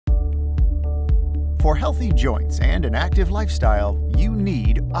For healthy joints and an active lifestyle, you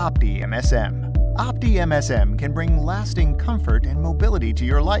need OptiMSM. OptiMSM can bring lasting comfort and mobility to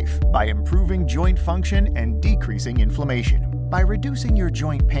your life by improving joint function and decreasing inflammation. By reducing your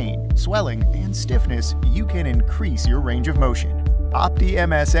joint pain, swelling, and stiffness, you can increase your range of motion.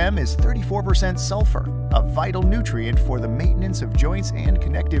 OptiMSM is 34% sulfur, a vital nutrient for the maintenance of joints and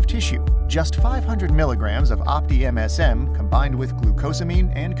connective tissue. Just 500 milligrams of OptiMSM combined with glucosamine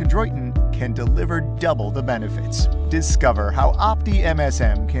and chondroitin can deliver double the benefits. Discover how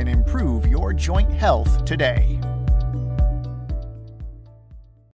OptiMSM can improve your joint health today.